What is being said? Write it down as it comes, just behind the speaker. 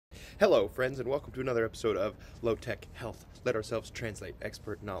Hello, friends, and welcome to another episode of Low Tech Health. Let ourselves translate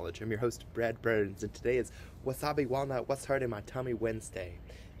expert knowledge. I'm your host, Brad Burns, and today is Wasabi, Walnut, What's Hurting My Tummy Wednesday.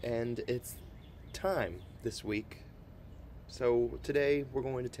 And it's time this week. So today we're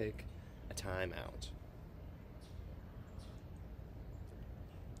going to take a time out.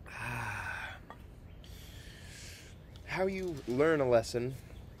 How you learn a lesson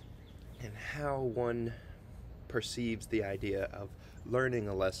and how one perceives the idea of learning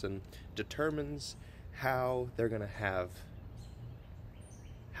a lesson determines how they're going to have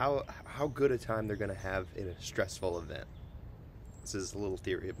how good a time they're going to have in a stressful event. This is a little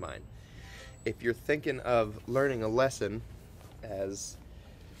theory of mine. If you're thinking of learning a lesson as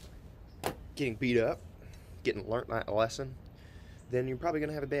getting beat up, getting learnt a lesson, then you're probably going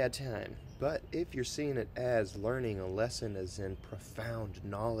to have a bad time. But if you're seeing it as learning a lesson as in profound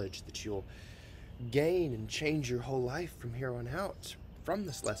knowledge that you'll gain and change your whole life from here on out from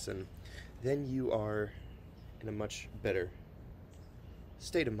this lesson, then you are in a much better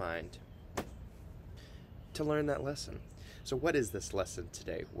state of mind to learn that lesson. So what is this lesson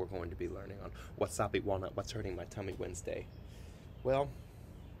today we're going to be learning on Wasabi, Walnut, What's Hurting My Tummy Wednesday? Well,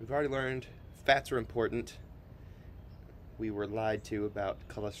 we've already learned fats are important. We were lied to about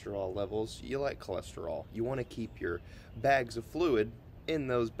cholesterol levels. You like cholesterol. You want to keep your bags of fluid in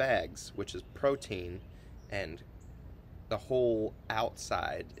those bags, which is protein, and the whole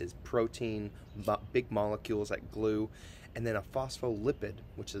outside is protein, big molecules like glue, and then a phospholipid,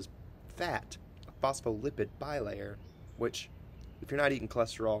 which is fat, a phospholipid bilayer, which if you're not eating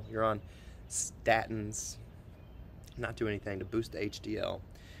cholesterol, you're on statins, not do anything to boost the HDL,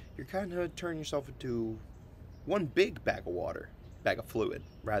 you're kind of turning yourself into one big bag of water, bag of fluid,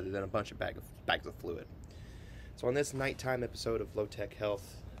 rather than a bunch of bags of fluid. So on this nighttime episode of Low Tech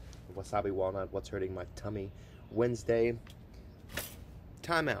Health, Wasabi, Walnut, What's Hurting My Tummy Wednesday,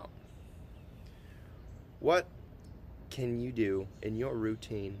 time out. What can you do in your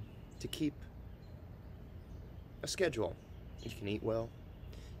routine to keep a schedule? You can eat well.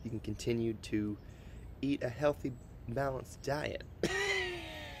 You can continue to eat a healthy, balanced diet.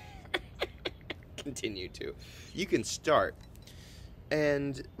 Continue to. You can start.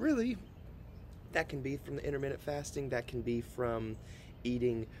 And really, that can be from the intermittent fasting. That can be from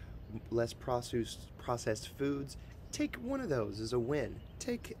eating less processed foods. Take one of those as a win.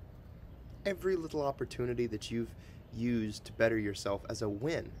 Take every little opportunity that you've used to better yourself as a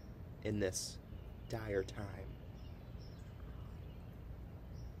win in this dire time.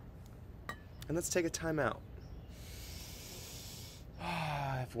 And let's take a time out.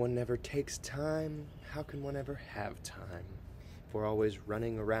 If one never takes time, how can one ever have time? If we're always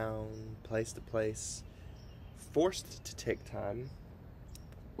running around place to place, forced to take time,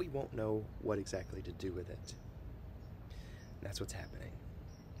 we won't know what exactly to do with it. And that's what's happening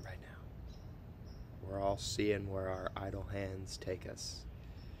right now. We're all seeing where our idle hands take us.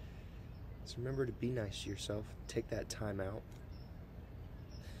 So remember to be nice to yourself. Take that time out.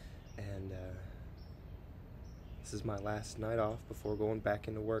 And this is my last night off before going back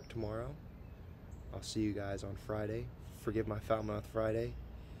into work tomorrow. I'll see you guys on Friday. Forgive my foul mouth Friday.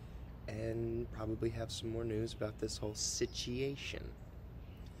 And probably have some more news about this whole situation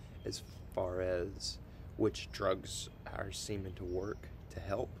as far as which drugs are seeming to work to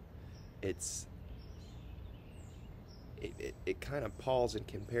help. It kind of palls in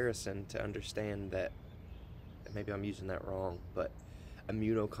comparison to understand that, maybe I'm using that wrong, but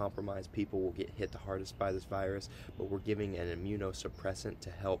immunocompromised people will get hit the hardest by this virus, but we're giving an immunosuppressant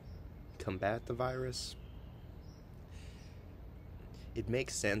to help combat the virus. It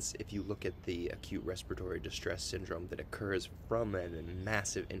makes sense if you look at the acute respiratory distress syndrome that occurs from a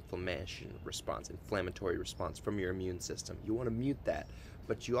massive inflammatory response from your immune system. You want to mute that,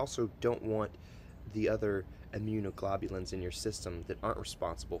 but you also don't want the other immunoglobulins in your system that aren't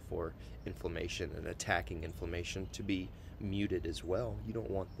responsible for inflammation and attacking inflammation to be muted as well. You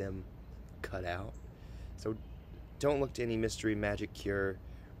don't want them cut out. So don't look to any mystery magic cure.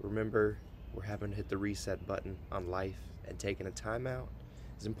 Remember, we're having to hit the reset button on life, and taking a time out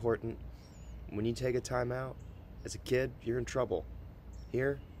is important. When you take a time out, as a kid, you're in trouble.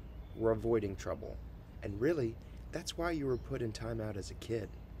 Here, we're avoiding trouble. And really, that's why you were put in time out as a kid,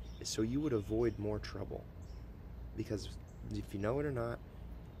 is so you would avoid more trouble. Because if you know it or not,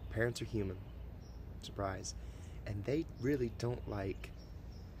 parents are human. Surprise. And they really don't like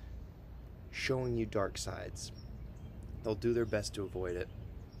showing you dark sides. They'll do their best to avoid it.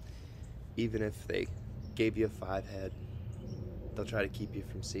 Even if they gave you a 5 head, they'll try to keep you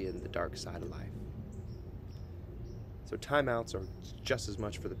from seeing the dark side of life. So timeouts are just as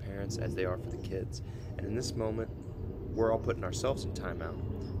much for the parents as they are for the kids. And in this moment, we're all putting ourselves in timeout.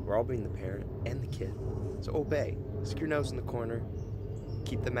 We're all being the parent and the kid. So obey. Stick your nose in the corner.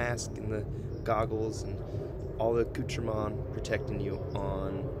 Keep the mask and the goggles and all the accoutrement protecting you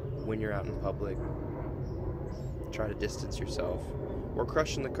on when you're out in public. Try to distance yourself. We're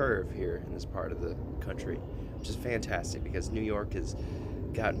crushing the curve here in this part of the country, which is fantastic because New York has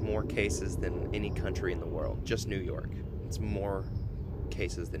got more cases than any country in the world. Just New York. It's more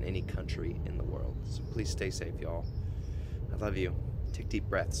cases than any country in the world. So please stay safe, y'all. I love you. Take deep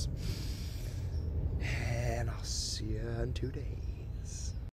breaths. And I'll see you in 2 days.